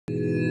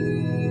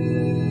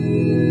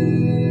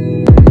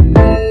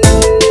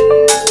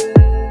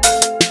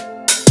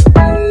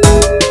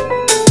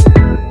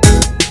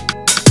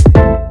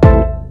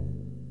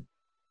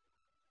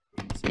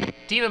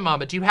Demon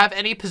Mama, do you have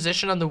any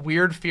position on the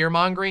weird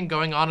fear-mongering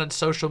going on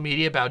social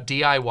media about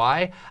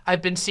DIY?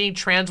 I've been seeing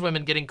trans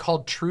women getting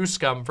called true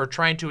scum for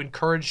trying to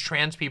encourage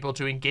trans people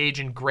to engage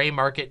in gray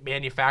market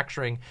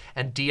manufacturing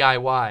and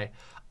DIY.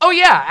 Oh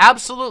yeah,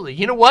 absolutely.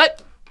 You know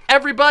what,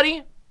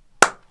 everybody?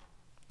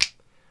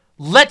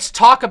 Let's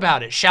talk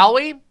about it, shall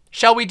we?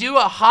 Shall we do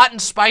a hot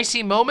and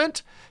spicy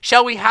moment?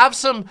 Shall we have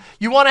some,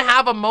 you want to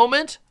have a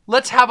moment?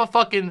 Let's have a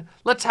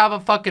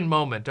fucking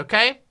moment,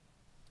 okay?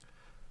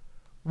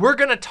 We're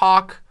gonna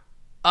talk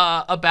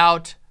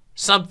about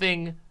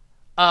something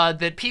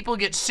that people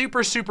get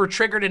super, super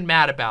triggered and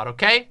mad about,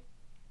 okay?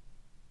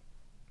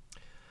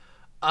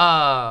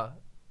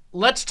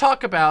 Let's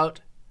talk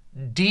about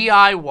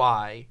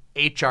DIY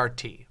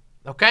HRT,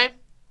 okay?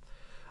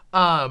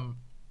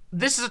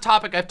 This is a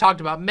topic I've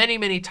talked about many,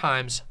 many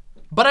times,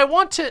 but I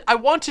want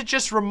to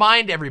just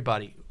remind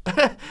everybody.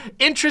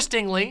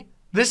 Interestingly,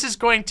 this is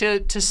going to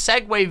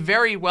segue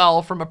very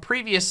well from a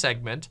previous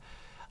segment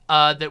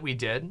that we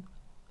did,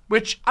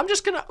 which you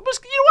know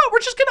what? We're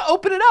just gonna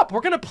open it up.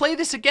 We're gonna play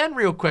this again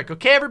real quick,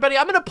 okay, everybody?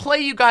 I'm gonna play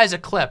you guys a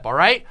clip, all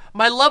right?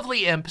 My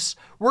lovely imps,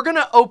 we're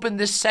gonna open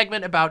this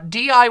segment about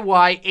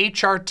DIY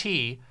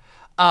HRT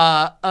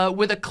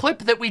with a clip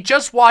that we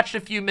just watched a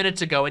few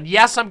minutes ago. And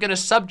yes, I'm gonna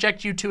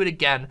subject you to it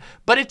again,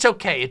 but it's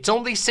okay. It's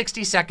only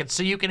 60 seconds,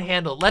 so you can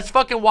handle it. Let's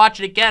fucking watch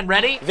it again.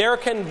 Ready? There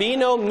can be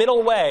no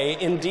middle way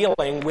in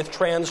dealing with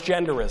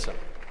transgenderism.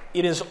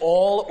 It is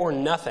all or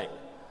nothing.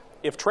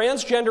 If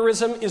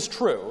transgenderism is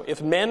true,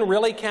 if men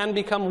really can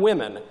become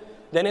women,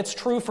 then it's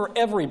true for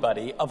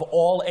everybody of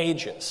all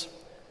ages.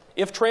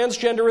 If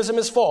transgenderism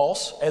is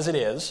false, as it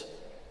is,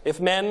 if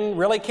men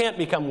really can't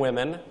become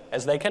women,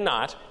 as they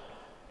cannot,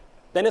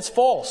 then it's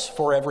false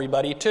for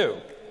everybody too.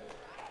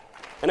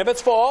 And if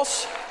it's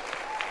false,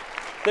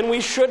 then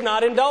we should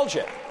not indulge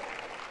it,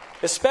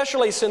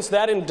 especially since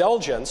that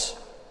indulgence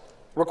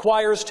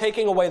requires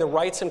taking away the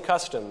rights and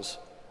customs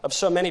of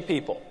so many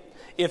people.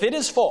 If it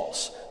is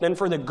false, then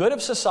for the good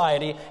of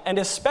society, and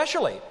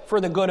especially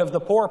for the good of the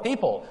poor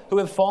people who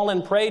have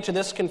fallen prey to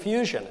this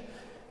confusion,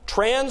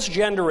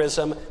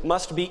 transgenderism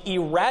must be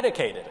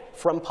eradicated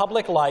from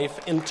public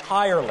life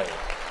entirely.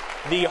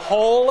 The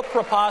whole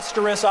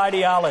preposterous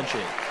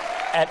ideology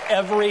at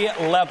every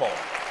level.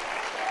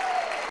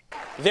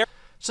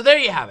 So there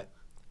you have it.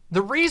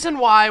 The reason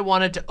why I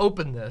wanted to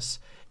open this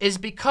is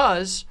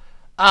because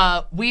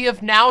we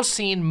have now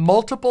seen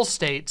multiple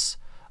states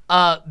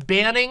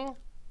banning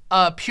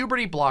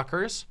puberty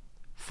blockers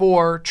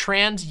for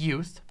trans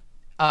youth,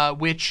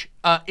 which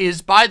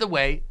is, by the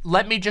way,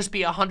 let me just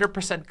be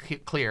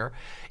 100% clear,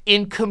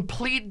 in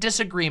complete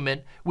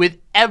disagreement with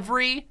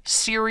every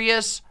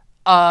serious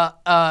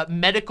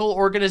medical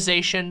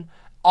organization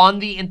on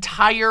the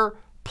entire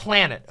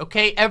planet,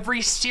 okay?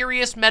 Every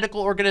serious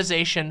medical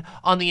organization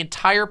on the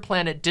entire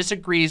planet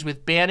disagrees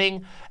with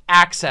banning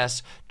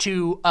access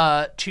to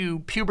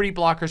puberty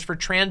blockers for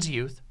trans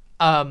youth.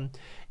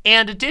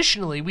 And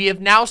additionally, we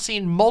have now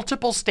seen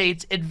multiple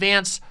states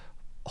advance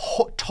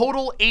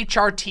total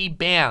HRT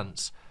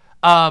bans,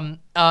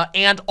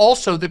 and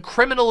also the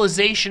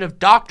criminalization of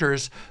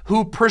doctors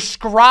who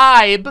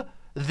prescribe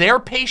their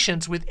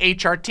patients with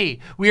HRT.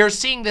 We are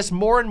seeing this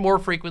more and more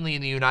frequently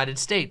in the United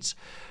States.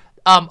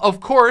 Of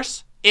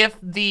course, if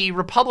the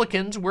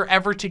Republicans were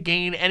ever to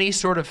gain any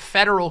sort of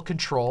federal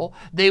control,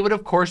 they would,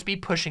 of course, be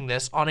pushing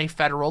this on a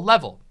federal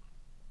level.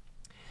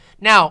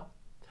 Now,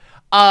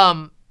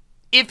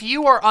 if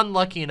you are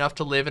unlucky enough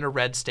to live in a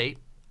red state,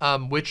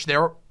 which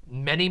there are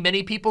many,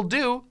 many people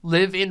do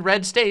live in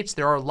red states,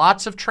 there are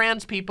lots of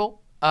trans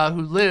people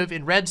who live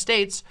in red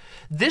states,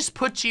 this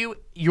puts you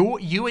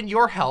and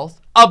your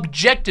health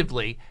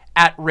objectively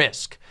at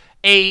risk.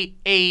 A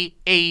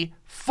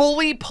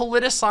fully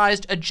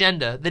politicized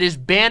agenda that is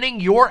banning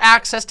your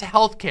access to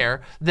healthcare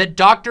that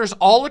doctors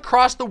all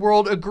across the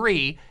world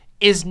agree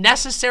is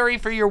necessary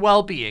for your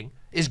well-being,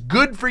 is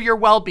good for your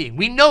well-being.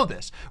 We know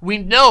this. We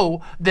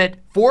know that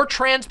for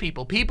trans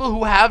people, people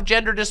who have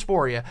gender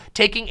dysphoria,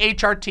 taking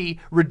HRT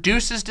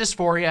reduces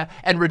dysphoria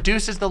and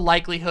reduces the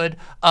likelihood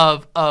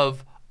of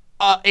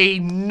a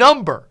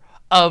number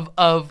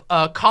of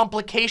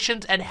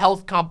complications and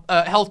health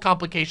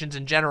complications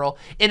in general,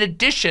 in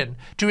addition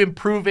to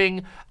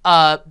improving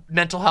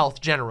mental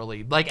health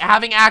generally. Like,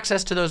 having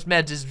access to those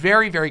meds is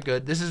very, very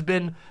good. This has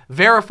been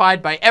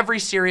verified by every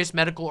serious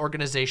medical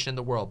organization in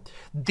the world.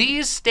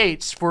 These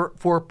states, for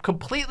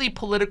completely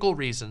political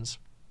reasons,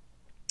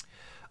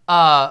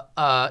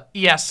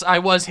 yes, I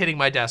was hitting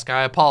my desk.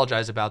 I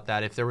apologize about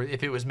that if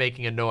it was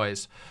making a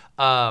noise.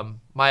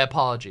 My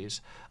apologies.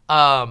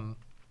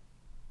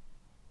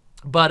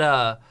 What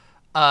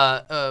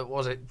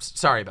was it?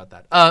 Sorry about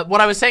that.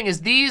 What I was saying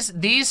is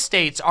these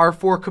states are,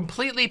 for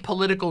completely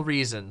political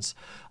reasons,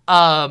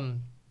 trying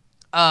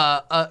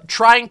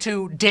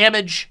to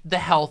damage the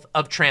health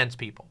of trans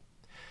people.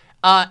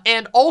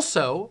 And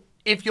also,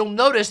 if you'll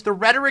notice, the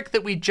rhetoric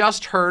that we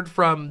just heard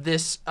from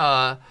this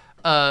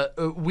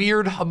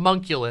weird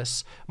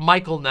homunculus,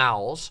 Michael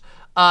Knowles,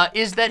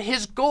 is that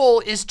his goal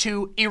is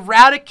to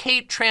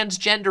eradicate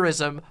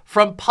transgenderism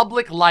from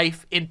public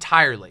life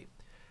entirely.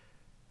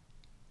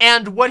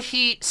 And what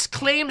he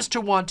claims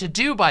to want to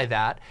do by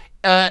that,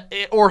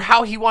 or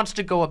how he wants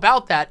to go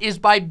about that, is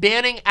by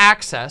banning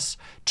access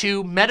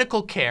to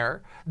medical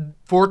care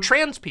for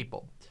trans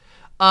people.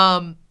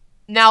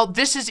 Now,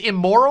 this is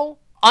immoral,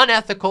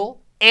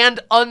 unethical,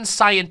 and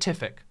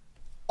unscientific.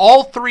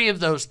 All three of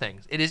those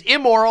things. It is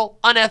immoral,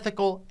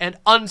 unethical, and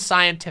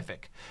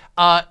unscientific.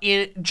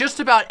 In just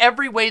about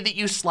every way that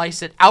you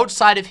slice it,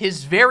 outside of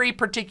his very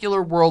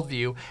particular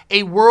worldview,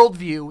 a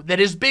worldview that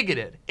is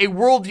bigoted, a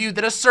worldview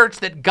that asserts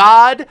that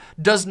God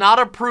does not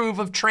approve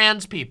of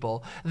trans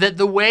people, that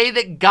the way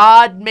that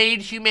God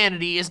made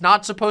humanity is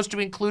not supposed to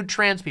include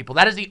trans people.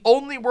 That is the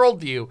only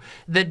worldview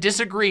that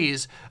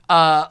disagrees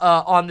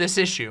on this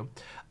issue.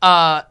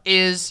 That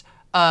is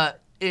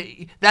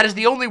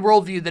the only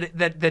worldview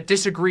that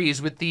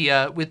disagrees with the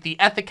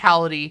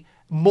ethicality,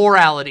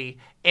 morality,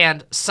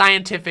 and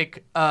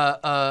scientific,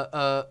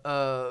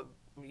 the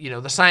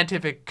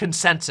scientific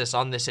consensus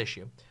on this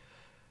issue.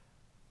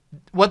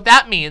 What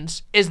that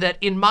means is that,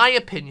 in my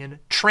opinion,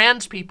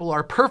 trans people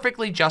are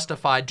perfectly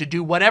justified to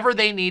do whatever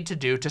they need to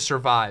do to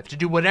survive, to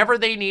do whatever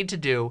they need to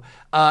do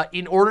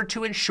in order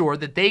to ensure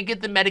that they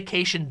get the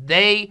medication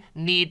they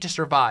need to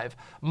survive.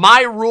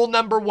 My rule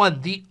number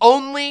one, the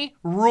only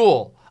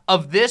rule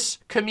of this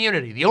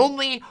community, the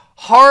only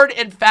hard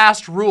and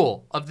fast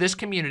rule of this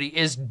community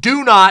is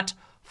do not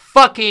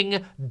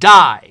fucking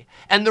die.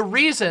 And the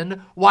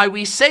reason why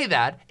we say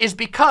that is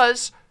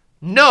because,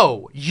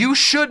 no, you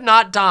should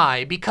not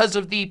die because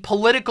of the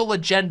political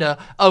agenda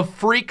of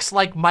freaks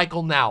like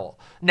Michael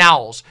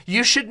Nowles.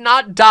 You should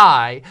not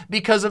die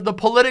because of the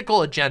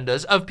political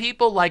agendas of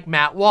people like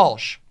Matt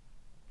Walsh.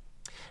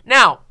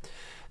 Now,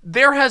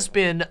 there has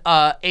been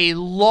a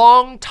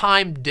long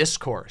time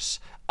discourse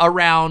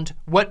around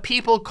what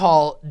people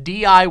call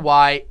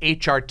DIY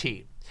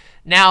HRT.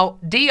 Now,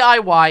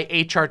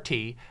 DIY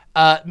HRT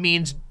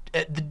means,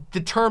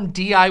 the term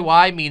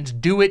DIY means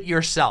do it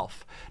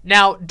yourself.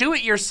 Now, do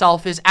it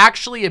yourself is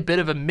actually a bit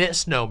of a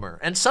misnomer,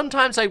 and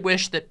sometimes I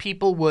wish that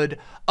people would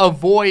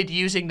avoid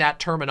using that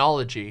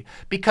terminology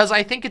because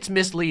I think it's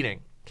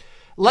misleading.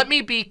 Let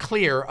me be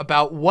clear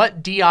about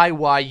what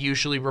DIY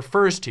usually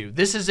refers to.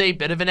 This is a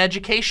bit of an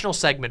educational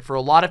segment for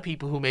a lot of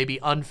people who may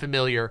be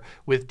unfamiliar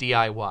with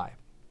DIY.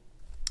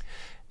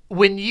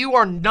 When you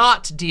are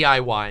not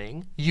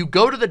DIYing, you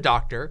go to the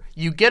doctor,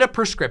 you get a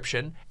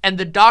prescription, and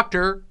the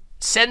doctor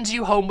sends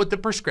you home with the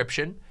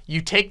prescription. You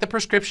take the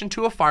prescription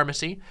to a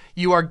pharmacy.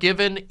 You are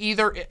given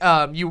either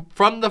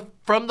from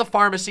the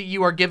pharmacy,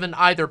 you are given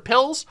either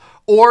pills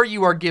or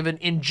you are given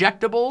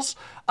injectables,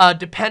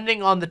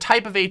 depending on the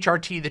type of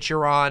HRT that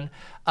you're on,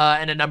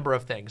 and a number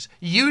of things.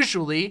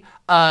 Usually,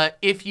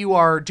 if you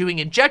are doing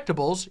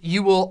injectables,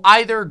 you will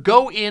either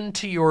go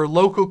into your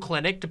local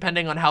clinic,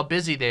 depending on how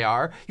busy they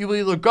are. You will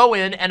either go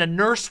in and a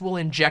nurse will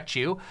inject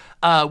you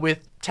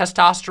with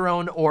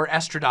testosterone or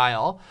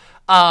estradiol.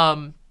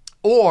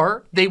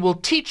 Or they will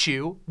teach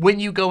you when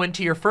you go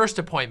into your first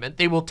appointment.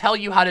 They will tell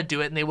you how to do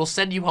it, and they will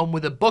send you home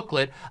with a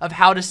booklet of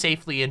how to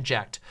safely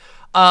inject.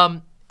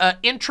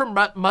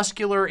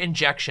 Intramuscular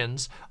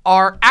injections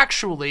are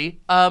actually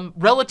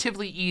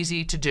relatively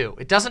easy to do.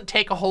 It doesn't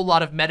take a whole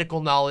lot of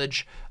medical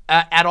knowledge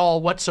at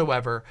all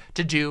whatsoever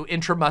to do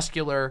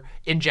intramuscular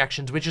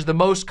injections, which is the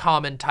most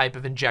common type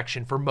of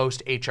injection for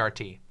most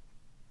HRT.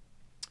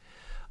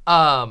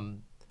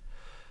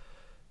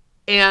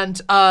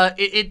 And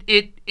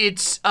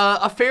it's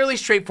a fairly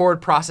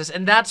straightforward process,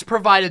 and that's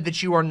provided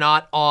that you are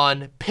not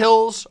on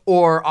pills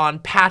or on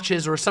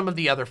patches or some of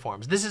the other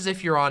forms. This is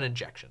if you're on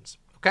injections,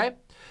 okay?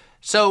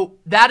 So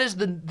that is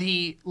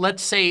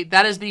let's say,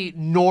 that is the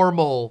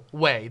normal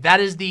way.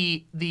 That is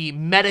the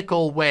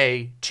medical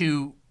way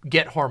to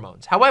get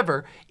hormones.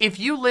 However, if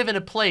you live in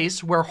a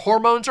place where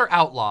hormones are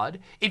outlawed,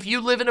 if you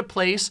live in a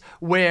place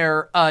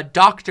where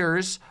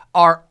doctors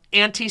are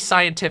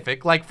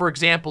anti-scientific, like for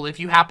example, if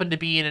you happen to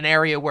be in an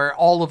area where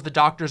all of the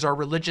doctors are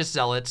religious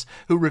zealots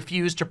who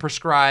refuse to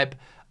prescribe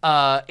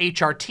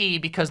HRT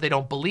because they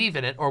don't believe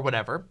in it or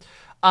whatever,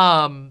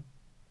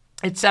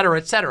 et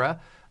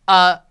cetera,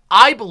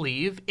 I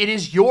believe it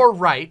is your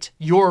right,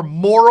 your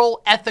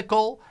moral,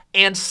 ethical,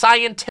 and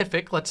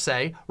scientific, let's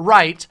say,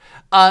 right,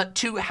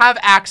 to have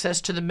access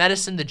to the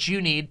medicine that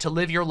you need to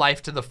live your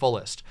life to the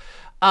fullest.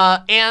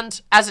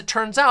 And as it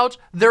turns out,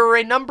 there are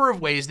a number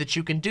of ways that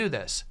you can do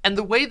this. And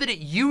the way that it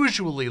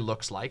usually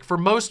looks like for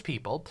most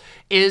people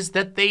is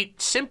that they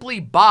simply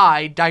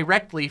buy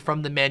directly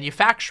from the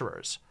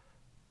manufacturers.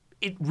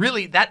 It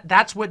really,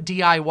 that's what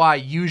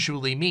DIY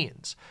usually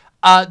means.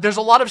 There's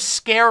a lot of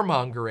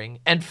scaremongering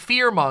and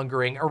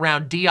fear-mongering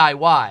around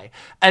DIY.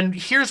 And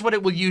here's what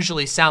it will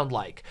usually sound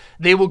like.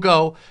 They will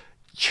go,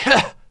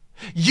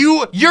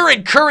 You're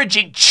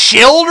encouraging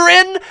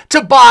children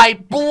to buy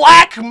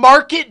black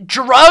market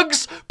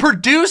drugs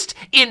produced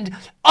in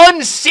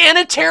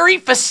unsanitary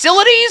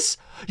facilities?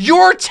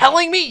 You're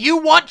telling me you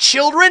want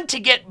children to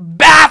get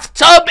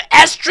bathtub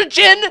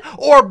estrogen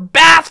or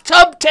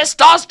bathtub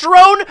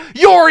testosterone?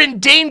 You're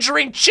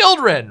endangering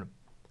children.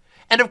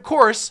 And of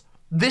course,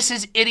 this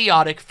is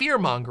idiotic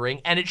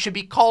fear-mongering, and it should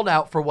be called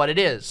out for what it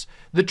is.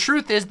 The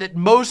truth is that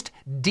most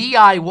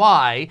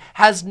DIY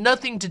has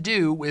nothing to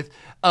do with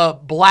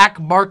black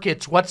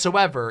markets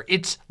whatsoever.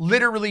 It's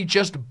literally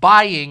just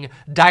buying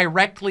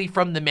directly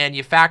from the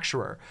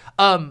manufacturer.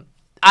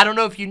 I don't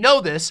know if you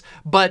know this,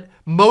 but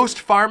most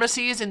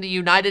pharmacies in the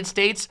United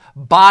States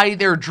buy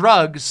their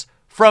drugs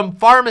from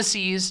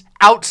pharmacies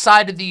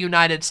outside of the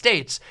United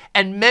States.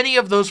 And many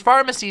of those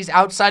pharmacies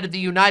outside of the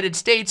United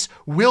States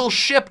will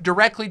ship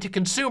directly to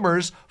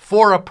consumers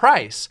for a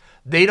price.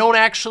 They don't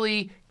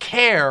actually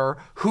care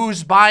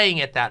who's buying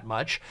it that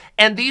much.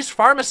 And these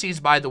pharmacies,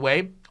 by the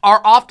way,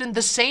 are often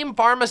the same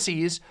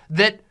pharmacies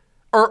that,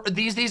 or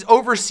these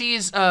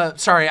overseas,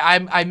 sorry,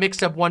 I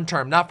mixed up one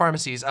term, not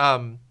pharmacies,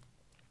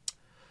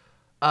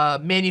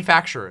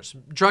 manufacturers,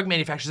 drug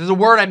manufacturers. There's a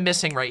word I'm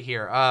missing right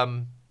here.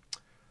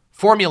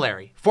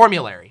 Formulary.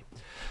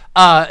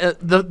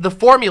 The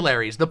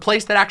formularies, the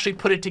place that actually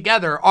put it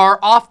together, are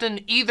often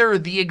either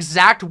the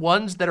exact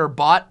ones that are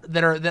bought,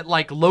 that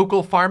like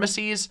local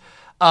pharmacies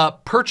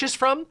purchase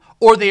from,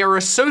 or they are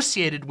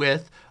associated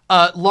with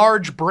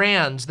large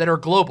brands that are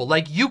global.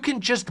 Like, you can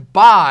just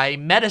buy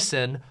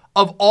medicine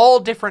of all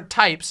different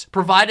types,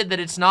 provided that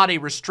it's not a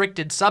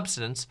restricted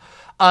substance.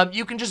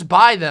 You can just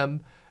buy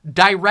them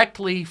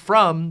directly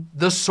from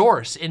the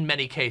source in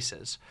many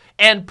cases.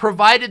 And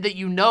provided that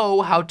you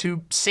know how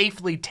to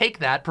safely take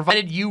that,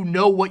 provided you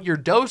know what your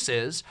dose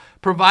is,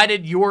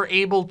 provided you're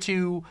able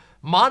to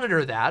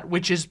monitor that,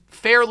 which is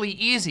fairly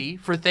easy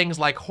for things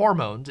like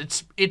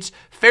hormones. It's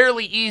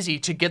fairly easy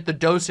to get the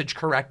dosage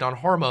correct on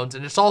hormones,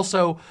 and it's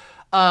also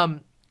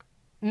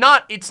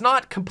it's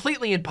not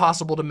completely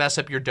impossible to mess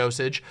up your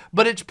dosage,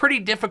 but it's pretty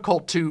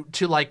difficult to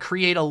like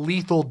create a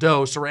lethal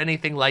dose or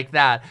anything like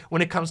that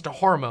when it comes to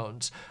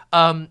hormones.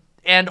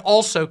 And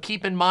also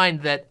keep in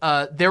mind that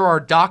there are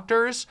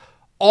doctors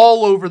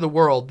all over the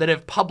world that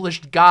have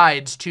published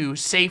guides to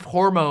safe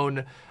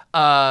hormone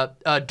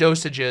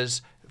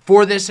dosages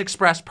for this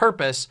express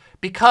purpose,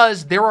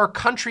 because there are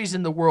countries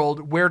in the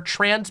world where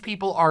trans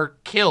people are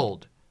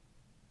killed,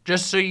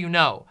 just so you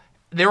know.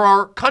 There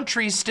are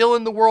countries still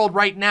in the world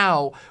right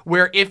now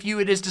where if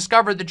it is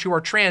discovered that you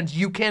are trans,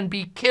 you can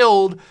be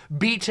killed,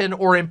 beaten,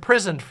 or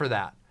imprisoned for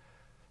that.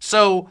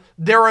 So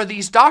there are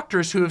these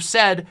doctors who have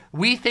said,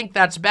 we think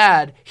that's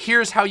bad.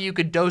 Here's how you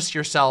could dose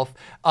yourself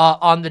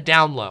on the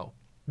down low,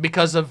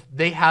 because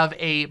they have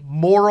a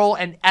moral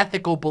and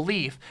ethical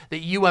belief that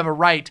you have a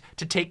right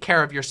to take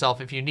care of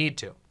yourself if you need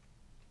to.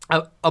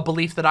 A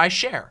belief that I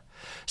share.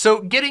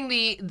 So getting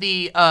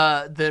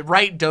the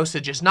right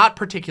dosage is not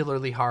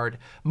particularly hard.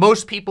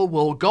 Most people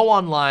will go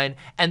online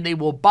and they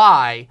will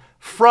buy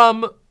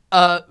from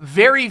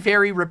very,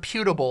 very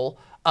reputable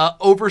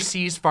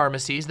overseas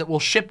pharmacies that will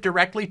ship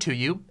directly to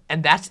you,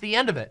 and that's the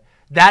end of it.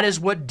 That is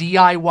what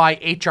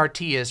DIY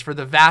HRT is for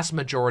the vast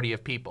majority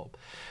of people.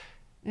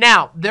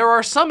 Now, there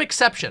are some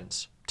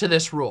exceptions to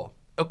this rule,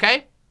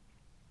 okay?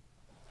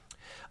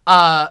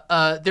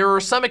 There are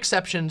some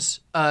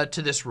exceptions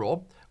to this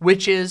rule,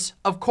 which is,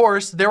 of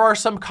course, there are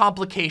some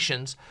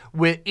complications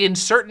in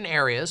certain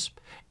areas,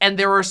 and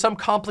there are some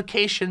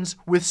complications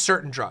with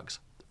certain drugs.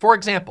 For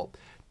example,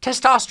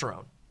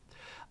 testosterone.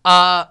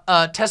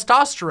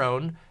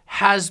 Testosterone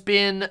has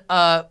been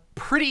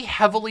pretty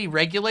heavily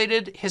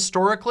regulated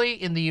historically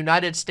in the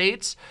United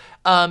States,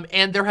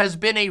 and there has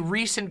been a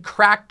recent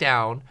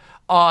crackdown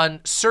on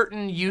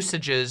certain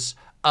usages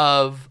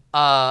of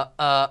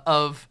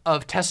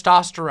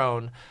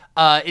testosterone.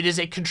 It is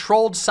a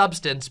controlled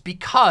substance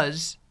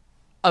because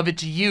of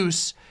its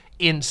use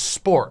in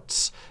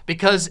sports,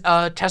 because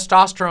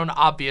testosterone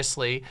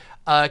obviously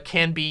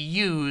can be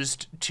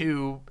used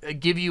to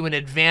give you an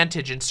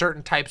advantage in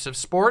certain types of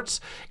sports.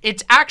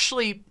 It's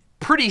actually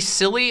pretty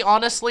silly,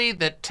 honestly,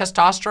 that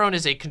testosterone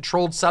is a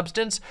controlled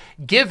substance,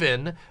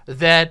 given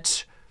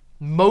that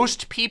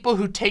most people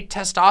who take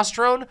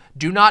testosterone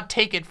do not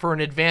take it for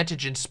an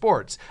advantage in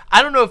sports.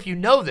 I don't know if you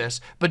know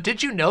this, but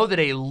did you know that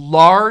a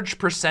large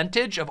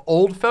percentage of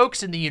old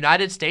folks in the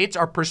United States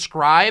are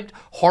prescribed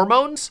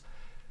hormones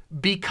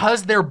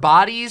because their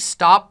bodies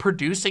stop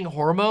producing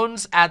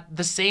hormones at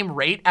the same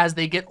rate as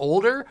they get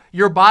older?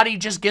 Your body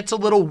just gets a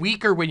little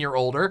weaker when you're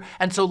older,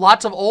 and so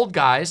lots of old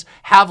guys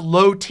have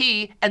low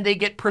T and they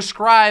get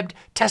prescribed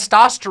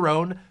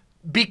testosterone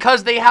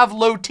because they have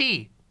low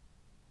T.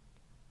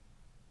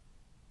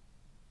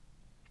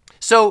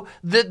 So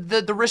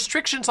the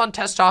restrictions on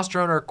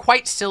testosterone are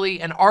quite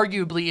silly and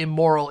arguably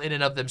immoral in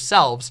and of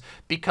themselves,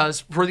 because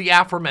for the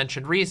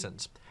aforementioned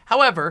reasons.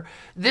 However,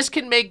 this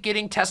can make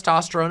getting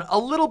testosterone a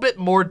little bit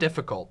more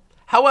difficult.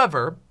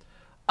 However,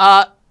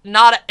 it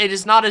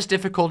is not as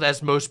difficult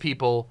as most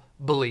people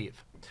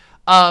believe.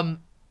 And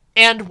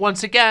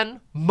once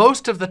again,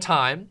 most of the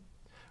time,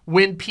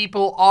 when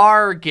people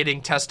are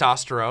getting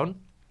testosterone,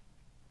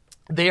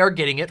 they are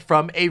getting it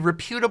from a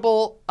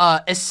reputable,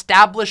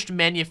 established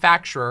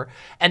manufacturer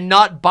and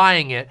not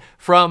buying it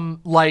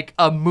from like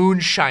a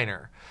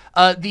moonshiner.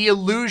 The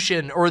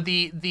illusion or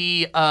the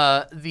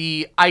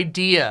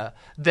idea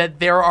that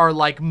there are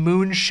like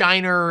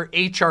moonshiner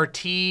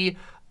HRT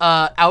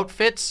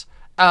outfits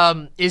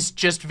is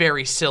just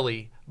very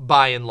silly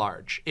by and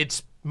large.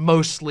 It's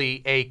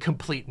mostly a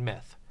complete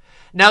myth.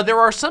 Now, there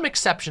are some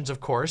exceptions, of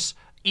course,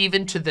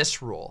 even to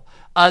this rule.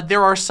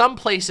 There are some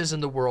places in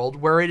the world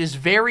where it is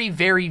very,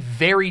 very,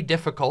 very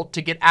difficult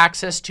to get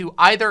access to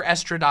either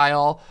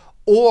estradiol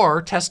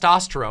or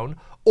testosterone,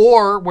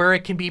 or where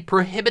it can be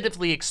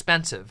prohibitively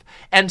expensive.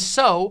 And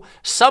so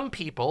some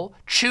people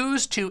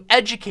choose to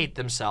educate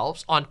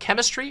themselves on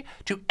chemistry,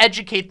 to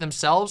educate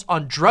themselves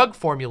on drug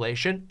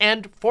formulation,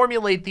 and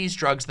formulate these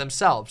drugs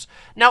themselves.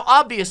 Now,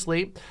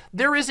 obviously,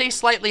 there is a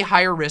slightly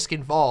higher risk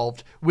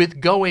involved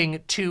with going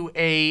to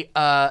a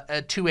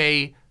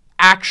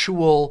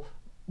actual,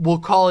 we'll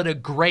call it a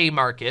gray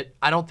market.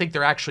 I don't think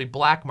they're actually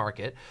black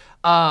market.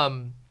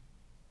 But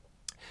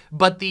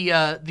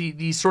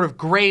the sort of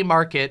gray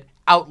market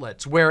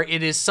outlets where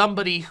it is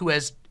somebody who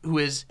is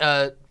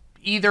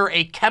either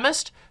a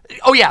chemist.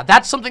 Oh yeah,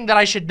 that's something that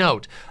I should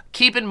note.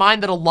 Keep in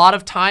mind that a lot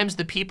of times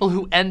the people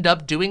who end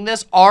up doing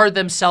this are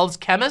themselves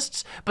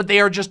chemists, but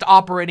they are just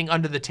operating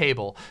under the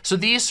table. So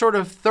these sort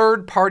of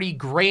third-party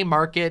gray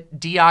market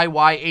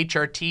DIY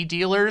HRT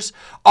dealers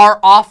are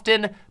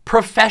often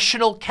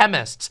professional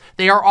chemists.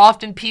 They are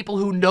often people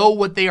who know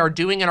what they are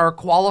doing and are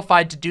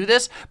qualified to do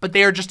this, but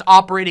they are just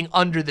operating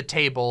under the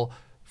table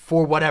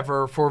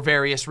for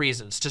various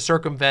reasons, to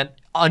circumvent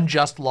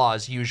unjust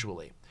laws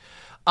usually.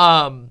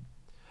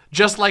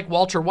 Just like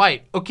Walter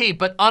White. Okay,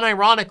 but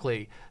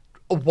unironically,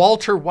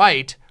 Walter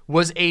White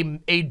was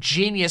a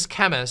genius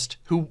chemist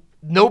who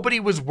nobody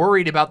was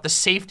worried about the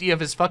safety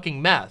of his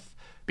fucking meth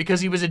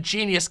because he was a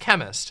genius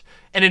chemist.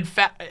 And in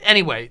fact,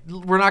 anyway,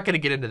 we're not going to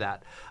get into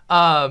that.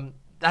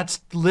 That's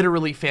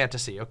literally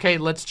fantasy. Okay,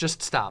 let's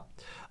just stop.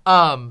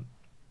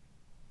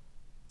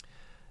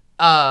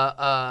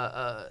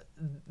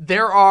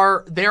 There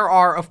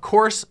are of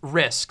course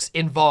risks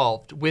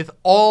involved with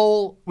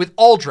all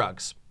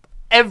drugs.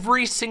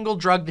 Every single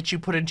drug that you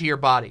put into your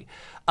body,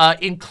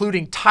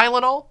 including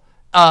Tylenol,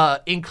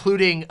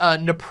 including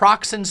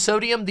naproxen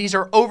sodium. These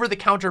are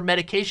over-the-counter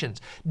medications.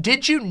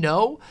 Did you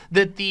know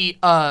that the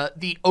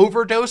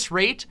overdose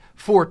rate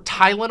for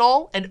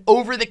Tylenol, an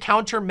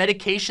over-the-counter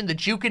medication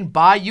that you can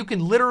buy, you can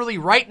literally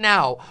right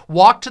now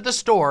walk to the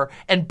store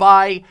and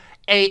buy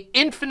an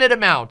infinite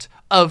amount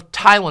of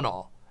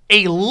Tylenol.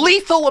 A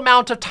lethal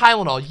amount of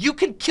Tylenol. You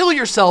can kill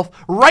yourself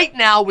right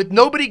now with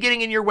nobody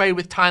getting in your way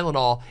with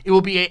Tylenol. It will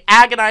be an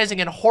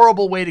agonizing and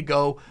horrible way to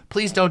go.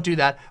 Please don't do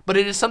that, but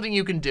it is something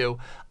you can do.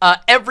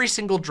 Every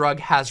single drug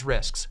has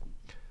risks.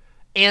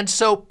 And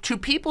so to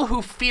people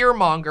who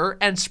fearmonger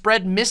and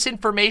spread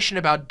misinformation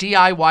about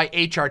DIY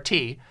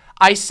HRT,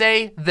 I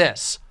say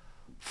this: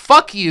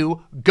 fuck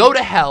you, go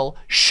to hell,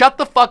 shut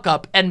the fuck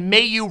up, and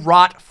may you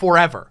rot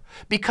forever.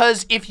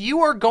 Because if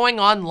you are going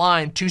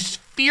online to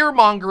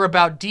fearmonger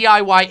about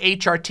DIY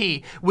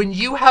HRT when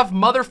you have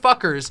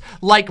motherfuckers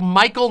like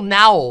Michael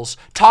Knowles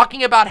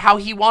talking about how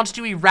he wants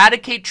to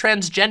eradicate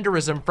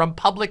transgenderism from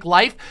public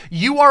life,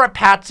 you are a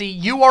patsy,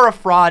 you are a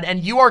fraud,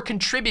 and you are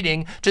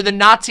contributing to the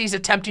Nazis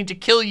attempting to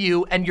kill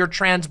you and your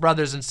trans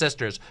brothers and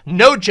sisters.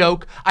 No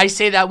joke. I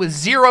say that with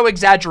zero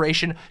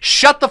exaggeration.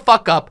 Shut the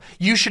fuck up.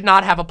 You should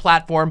not have a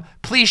platform.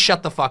 Please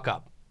shut the fuck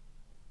up.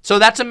 So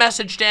that's a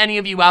message to any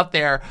of you out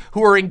there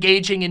who are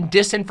engaging in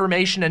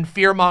disinformation and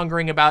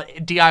fear-mongering about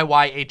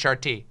DIY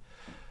HRT.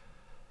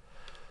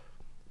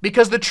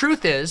 Because the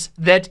truth is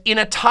that in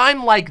a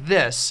time like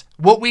this,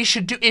 what we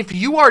should do, if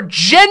you are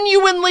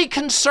genuinely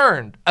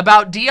concerned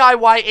about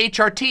DIY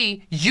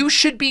HRT, you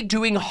should be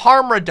doing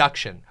harm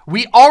reduction.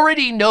 We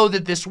already know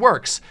that this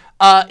works.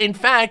 In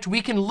fact,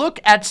 we can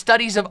look at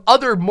studies of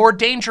other more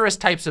dangerous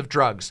types of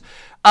drugs.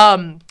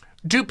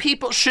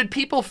 Should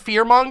people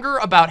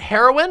fearmonger about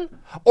heroin,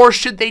 or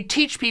should they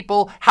teach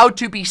people how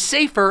to be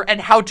safer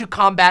and how to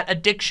combat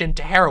addiction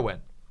to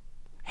heroin?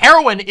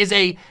 Heroin is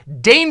a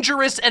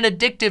dangerous and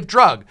addictive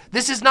drug.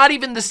 This is not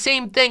even the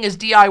same thing as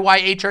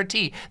DIY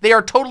HRT. They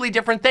are totally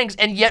different things,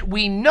 and yet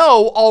we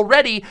know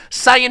already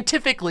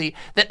scientifically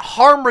that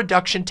harm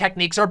reduction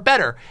techniques are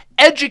better.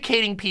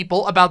 Educating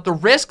people about the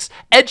risks,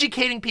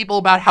 educating people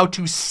about how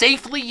to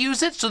safely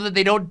use it so that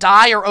they don't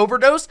die or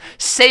overdose,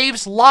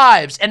 saves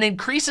lives and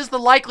increases the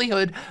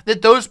likelihood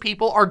that those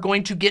people are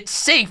going to get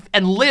safe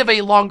and live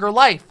a longer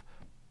life.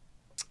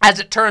 As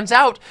it turns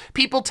out,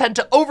 people tend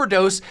to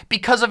overdose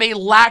because of a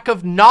lack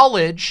of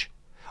knowledge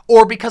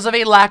or because of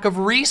a lack of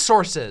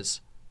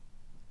resources.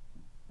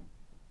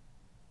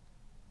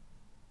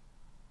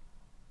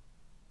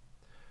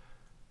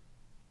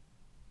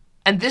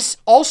 And this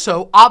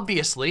also,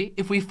 obviously,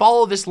 if we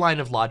follow this line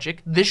of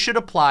logic, this should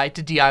apply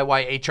to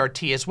DIY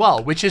HRT as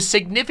well, which is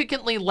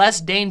significantly less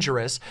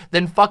dangerous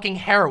than fucking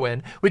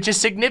heroin, which is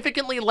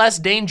significantly less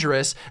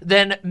dangerous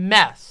than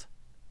meth.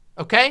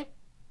 Okay?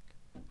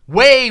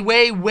 Way,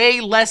 way,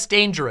 way less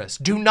dangerous.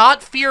 Do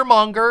not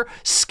fearmonger,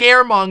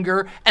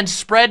 scaremonger, and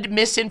spread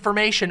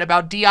misinformation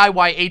about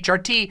DIY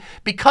HRT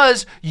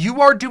because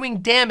you are doing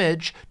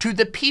damage to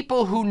the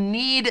people who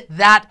need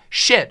that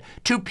shit,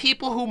 to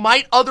people who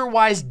might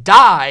otherwise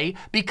die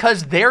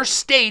because their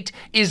state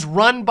is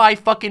run by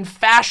fucking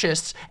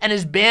fascists and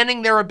is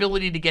banning their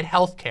ability to get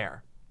health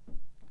care.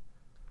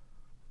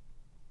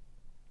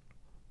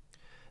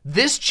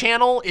 This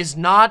channel is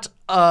not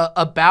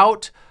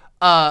about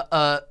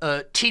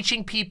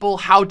teaching people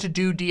how to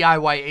do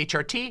DIY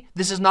HRT.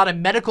 This is not a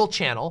medical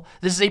channel.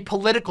 This is a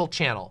political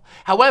channel.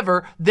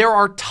 However, there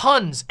are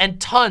tons and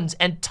tons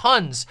and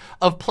tons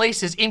of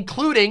places,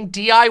 including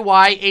DIYHRT.wiki,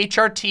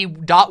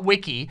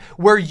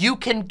 where you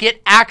can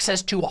get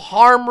access to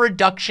harm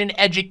reduction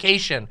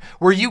education,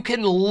 where you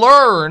can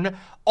learn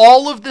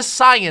all of the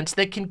science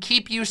that can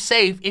keep you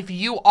safe if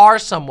you are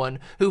someone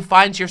who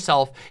finds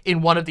yourself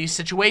in one of these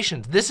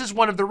situations. This is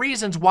one of the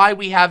reasons why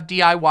we have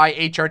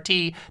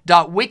DIYHRT.wiki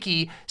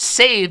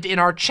saved in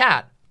our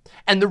chat.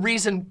 And the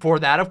reason for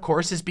that, of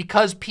course, is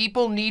because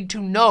people need to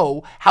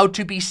know how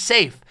to be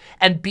safe.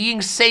 And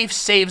being safe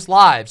saves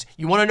lives.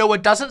 You want to know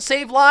what doesn't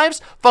save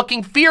lives?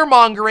 Fucking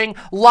fear-mongering,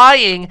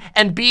 lying,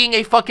 and being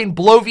a fucking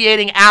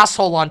bloviating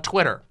asshole on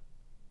Twitter.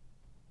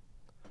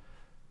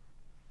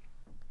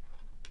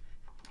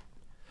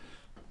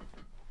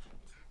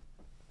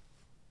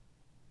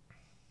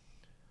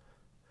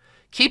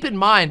 Keep in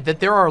mind that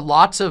there are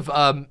lots of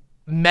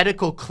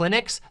medical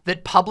clinics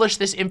that publish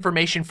this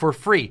information for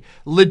free.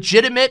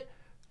 Legitimate,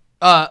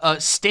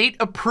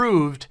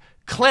 state-approved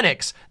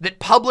clinics that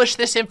publish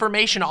this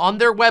information on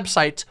their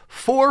websites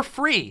for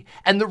free.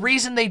 And the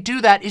reason they do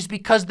that is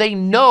because they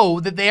know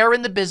that they are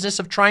in the business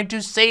of trying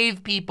to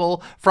save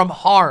people from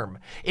harm.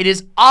 It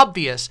is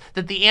obvious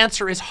that the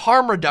answer is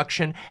harm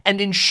reduction and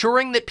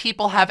ensuring that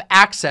people have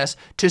access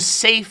to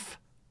safe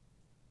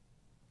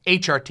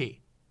HRT.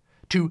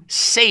 To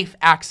safe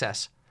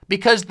access.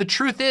 Because the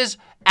truth is,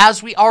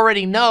 as we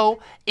already know,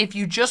 if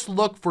you just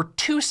look for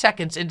 2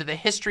 seconds into the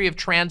history of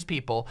trans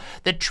people,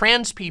 that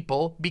trans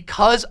people,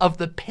 because of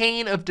the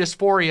pain of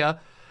dysphoria,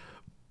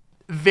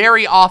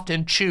 very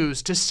often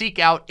choose to seek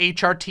out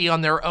HRT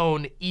on their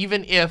own,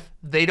 even if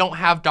they don't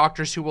have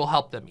doctors who will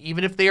help them,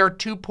 even if they are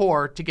too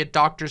poor to get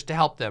doctors to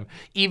help them,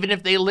 even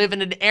if they live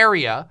in an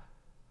area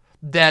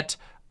that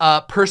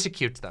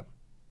persecutes them.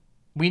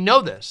 We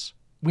know this.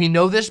 We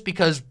know this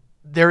because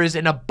there is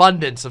an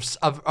abundance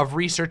of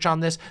research on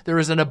this. There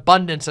is an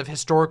abundance of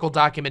historical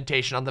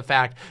documentation on the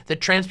fact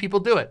that trans people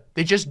do it.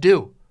 They just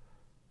do.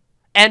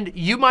 And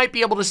you might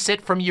be able to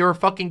sit from your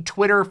fucking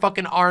Twitter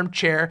fucking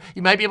armchair.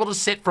 You might be able to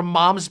sit from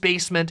mom's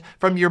basement,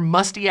 from your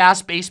musty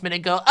ass basement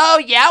and go, oh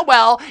yeah,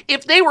 well,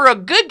 if they were a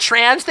good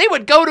trans, they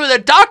would go to the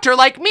doctor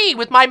like me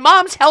with my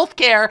mom's health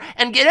care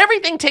and get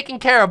everything taken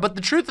care of. But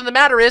the truth of the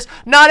matter is,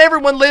 not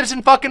everyone lives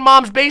in fucking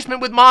mom's basement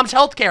with mom's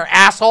health care,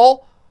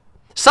 asshole.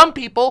 Some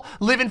people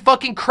live in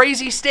fucking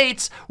crazy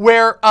states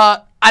where,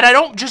 and I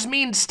don't just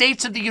mean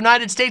states of the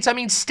United States, I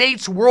mean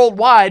states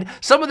worldwide.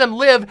 Some of them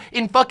live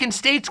in fucking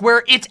states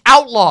where it's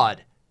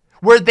outlawed,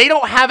 where they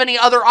don't have any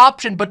other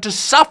option but to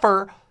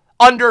suffer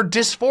under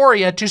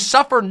dysphoria, to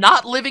suffer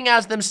not living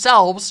as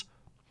themselves,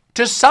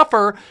 to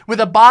suffer with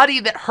a body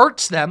that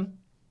hurts them,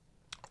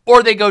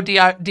 or they go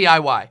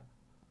DIY.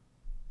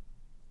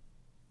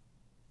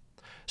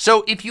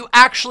 So if you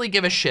actually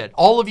give a shit,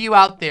 all of you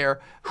out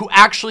there who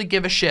actually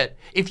give a shit,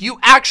 if you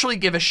actually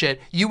give a shit,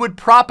 you would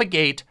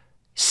propagate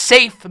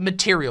safe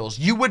materials.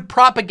 You would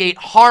propagate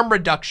harm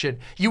reduction.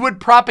 You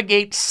would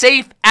propagate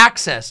safe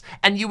access,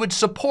 and you would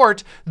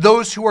support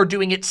those who are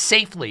doing it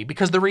safely,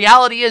 because the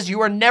reality is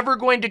you are never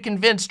going to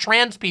convince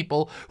trans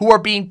people who are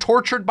being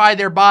tortured by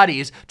their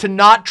bodies to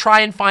not try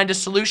and find a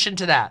solution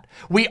to that.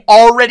 We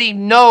already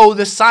know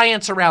the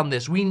science around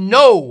this. We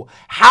know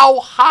how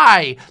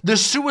high the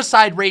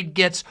suicide rate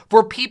gets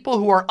for people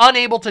who are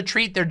unable to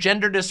treat their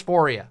gender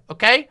dysphoria,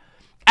 okay?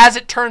 As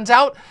it turns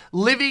out,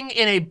 living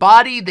in a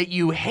body that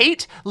you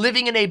hate,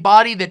 living in a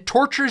body that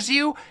tortures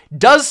you,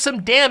 does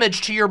some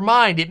damage to your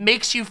mind. It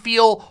makes you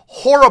feel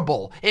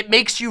horrible. It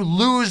makes you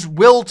lose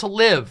will to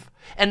live.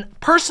 And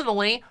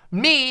personally,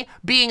 me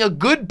being a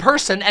good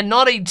person and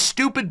not a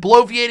stupid,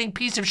 bloviating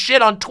piece of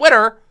shit on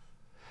Twitter,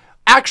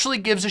 actually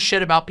gives a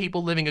shit about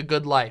people living a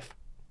good life.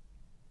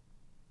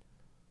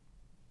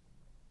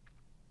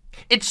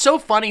 It's so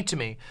funny to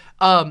me.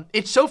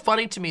 It's so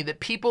funny to me that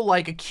people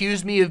like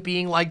accuse me of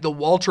being like the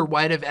Walter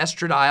White of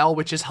estradiol,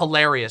 which is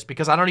hilarious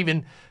because I don't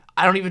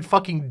even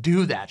fucking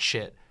do that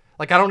shit.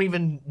 Like I don't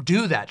even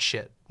do that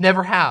shit.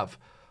 Never have.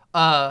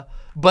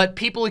 But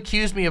people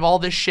accuse me of all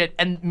this shit,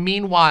 and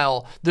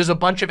meanwhile, there's a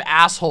bunch of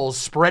assholes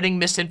spreading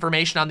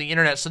misinformation on the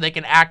internet so they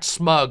can act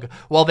smug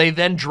while they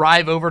then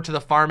drive over to the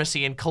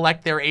pharmacy and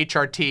collect their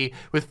HRT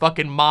with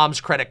fucking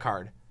mom's credit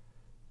card.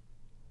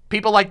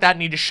 People like that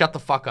need to shut the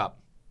fuck up.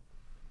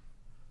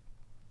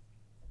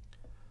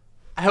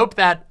 I hope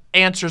that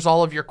answers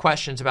all of your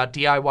questions about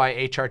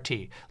DIY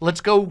HRT.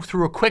 Let's go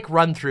through a quick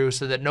run through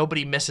so that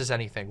nobody misses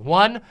anything.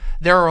 One,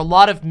 there are a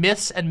lot of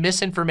myths and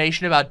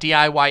misinformation about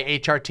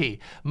DIY HRT.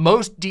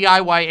 Most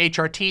DIY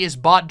HRT is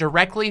bought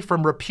directly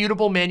from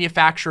reputable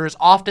manufacturers,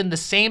 often the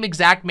same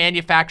exact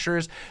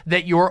manufacturers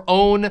that your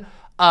own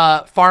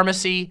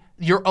pharmacy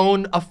your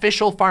own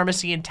official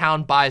pharmacy in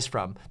town buys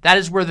from. That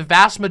is where the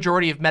vast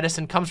majority of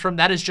medicine comes from.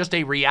 That is just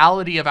a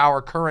reality of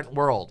our current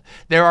world.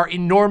 There are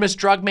enormous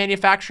drug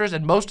manufacturers,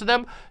 and most of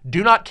them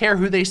do not care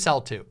who they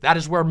sell to. That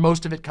is where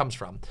most of it comes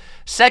from.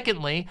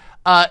 Secondly,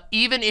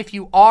 even if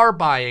you are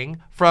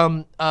buying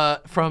from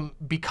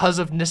because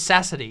of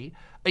necessity,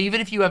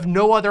 even if you have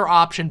no other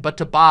option but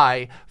to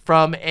buy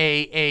from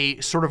a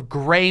sort of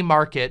gray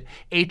market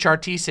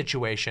HRT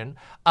situation,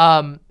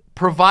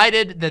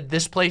 provided that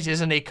this place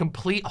isn't a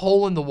complete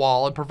hole in the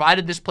wall, and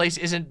provided this place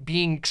isn't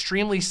being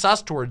extremely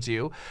sus towards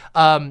you,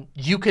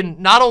 you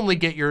can not only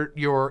get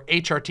your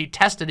HRT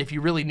tested if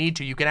you really need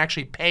to, you can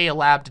actually pay a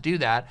lab to do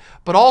that,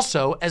 but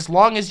also, as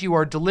long as you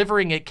are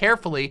delivering it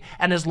carefully,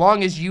 and as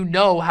long as you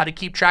know how to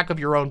keep track of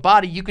your own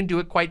body, you can do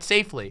it quite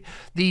safely.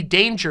 The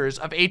dangers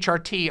of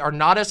HRT are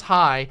not as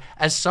high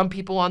as some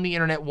people on the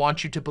internet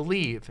want you to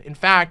believe. In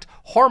fact,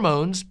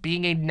 hormones,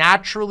 being a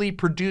naturally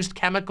produced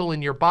chemical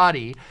in your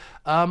body,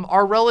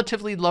 are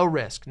relatively low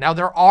risk. Now,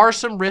 there are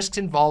some risks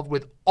involved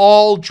with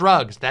all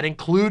drugs. That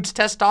includes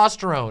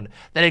testosterone,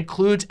 that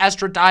includes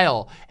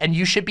estradiol, and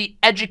you should be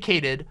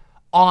educated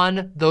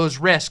on those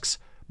risks.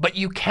 But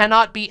you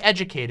cannot be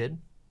educated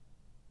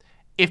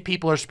if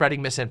people are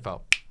spreading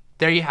misinfo.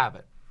 There you have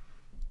it.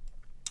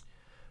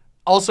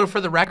 Also, for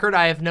the record,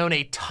 I have known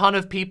a ton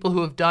of people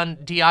who have done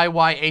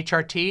DIY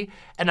HRT,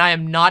 and I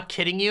am not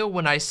kidding you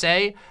when I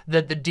say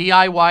that the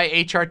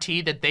DIY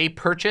HRT that they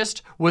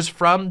purchased was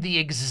from the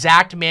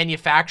exact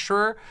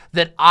manufacturer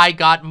that I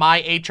got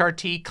my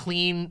HRT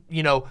clean,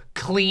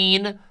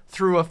 clean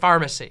through a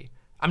pharmacy.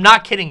 I'm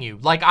not kidding you.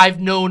 Like, I've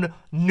known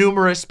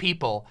numerous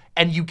people,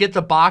 and you get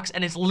the box,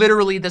 and it's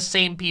literally the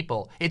same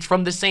people. It's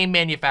from the same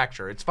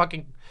manufacturer. It's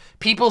fucking...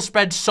 People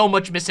spread so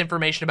much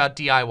misinformation about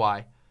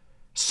DIY.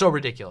 So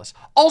ridiculous.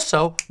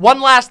 Also,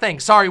 one last thing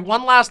on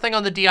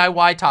the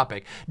DIY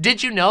topic.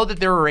 Did you know that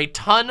there are a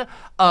ton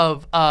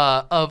of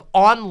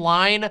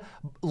online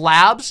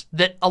labs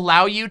that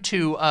allow you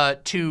to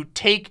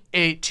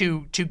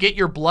get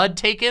your blood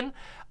taken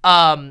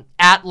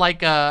at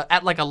like a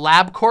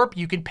LabCorp?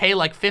 You can pay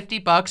like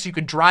 $50. You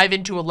can drive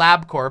into a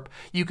LabCorp.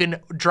 You can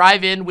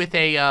drive in with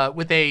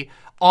a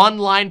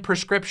online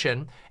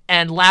prescription,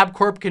 and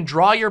LabCorp can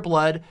draw your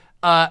blood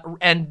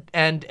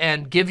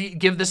and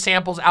give the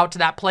samples out to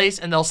that place,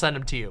 and they'll send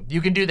them to you. You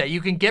can do that. You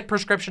can get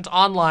prescriptions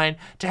online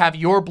to have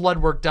your blood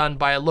work done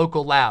by a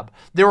local lab.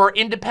 There are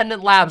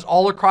independent labs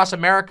all across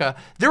America.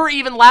 There are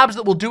even labs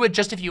that will do it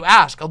just if you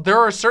ask. There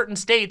are certain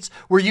states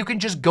where you can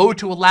just go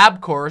to a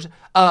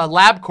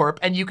LabCorp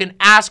and you can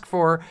ask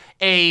for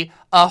a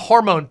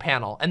hormone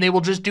panel, and they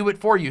will just do it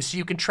for you, so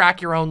you can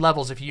track your own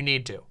levels if you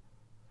need to.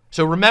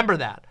 So remember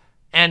that.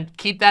 And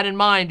keep that in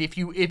mind if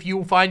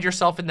you find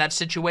yourself in that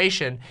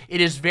situation.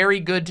 It is very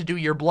good to do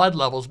your blood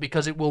levels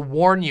because it will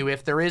warn you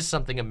if there is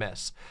something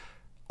amiss.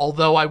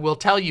 Although I will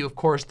tell you, of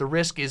course, the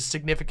risk is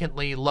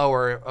significantly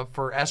lower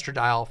for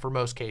estradiol for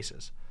most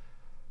cases.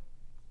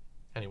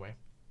 Anyway,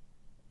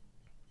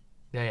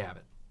 there you have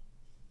it.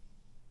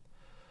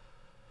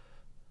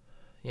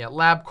 Yeah,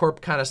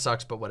 LabCorp kind of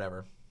sucks, but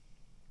whatever.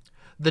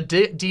 The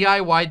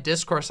DIY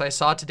discourse I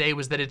saw today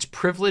was that it's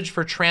privilege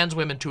for trans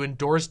women to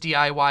endorse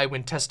DIY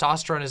when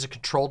testosterone is a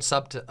controlled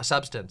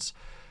substance.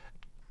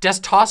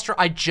 Testosterone,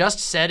 I just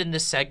said in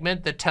this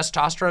segment that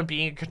testosterone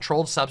being a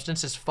controlled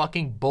substance is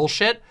fucking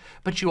bullshit,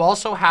 but you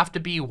also have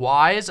to be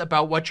wise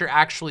about what you're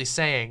actually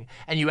saying,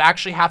 and you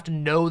actually have to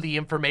know the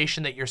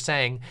information that you're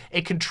saying.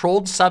 A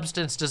controlled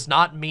substance does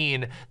not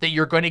mean that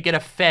you're going to get a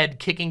Fed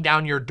kicking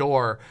down your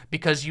door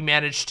because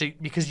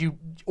you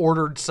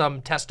ordered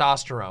some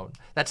testosterone.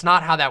 That's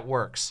not how that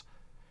works.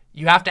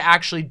 You have to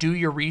actually do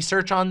your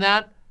research on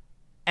that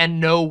and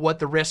know what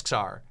the risks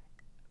are.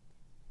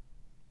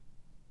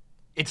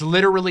 It's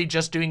literally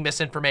just doing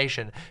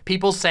misinformation.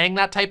 People saying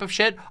that type of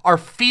shit are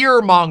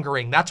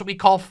fear-mongering. That's what we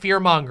call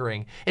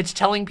fear-mongering. It's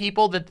telling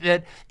people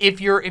that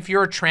if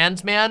you're a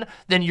trans man,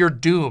 then you're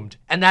doomed.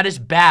 And that is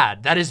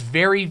bad. That is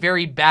very,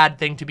 very bad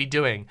thing to be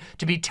doing.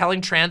 To be telling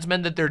trans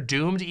men that they're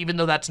doomed, even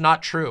though that's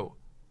not true.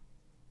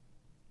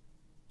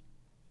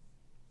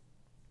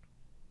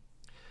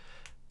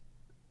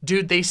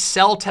 Dude, they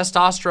sell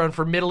testosterone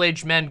for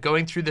middle-aged men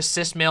going through the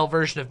cis male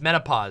version of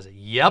menopause.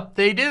 Yep,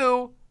 they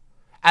do.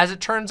 As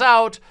it turns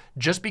out,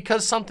 just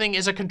because something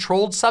is a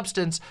controlled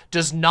substance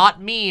does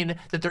not mean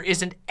that there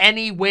isn't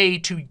any way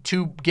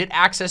to get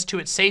access to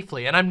it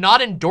safely. And I'm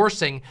not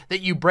endorsing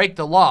that you break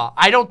the law.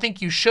 I don't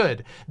think you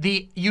should.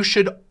 You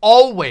should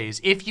always,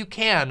 if you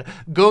can,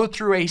 go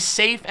through a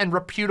safe and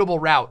reputable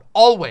route.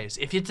 Always.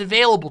 If it's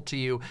available to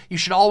you, you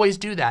should always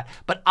do that.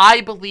 But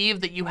I believe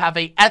that you have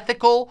an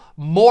ethical,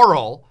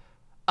 moral,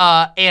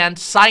 and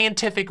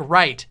scientific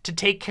right to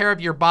take care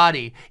of your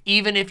body,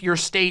 even if your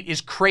state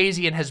is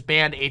crazy and has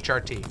banned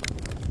HRT.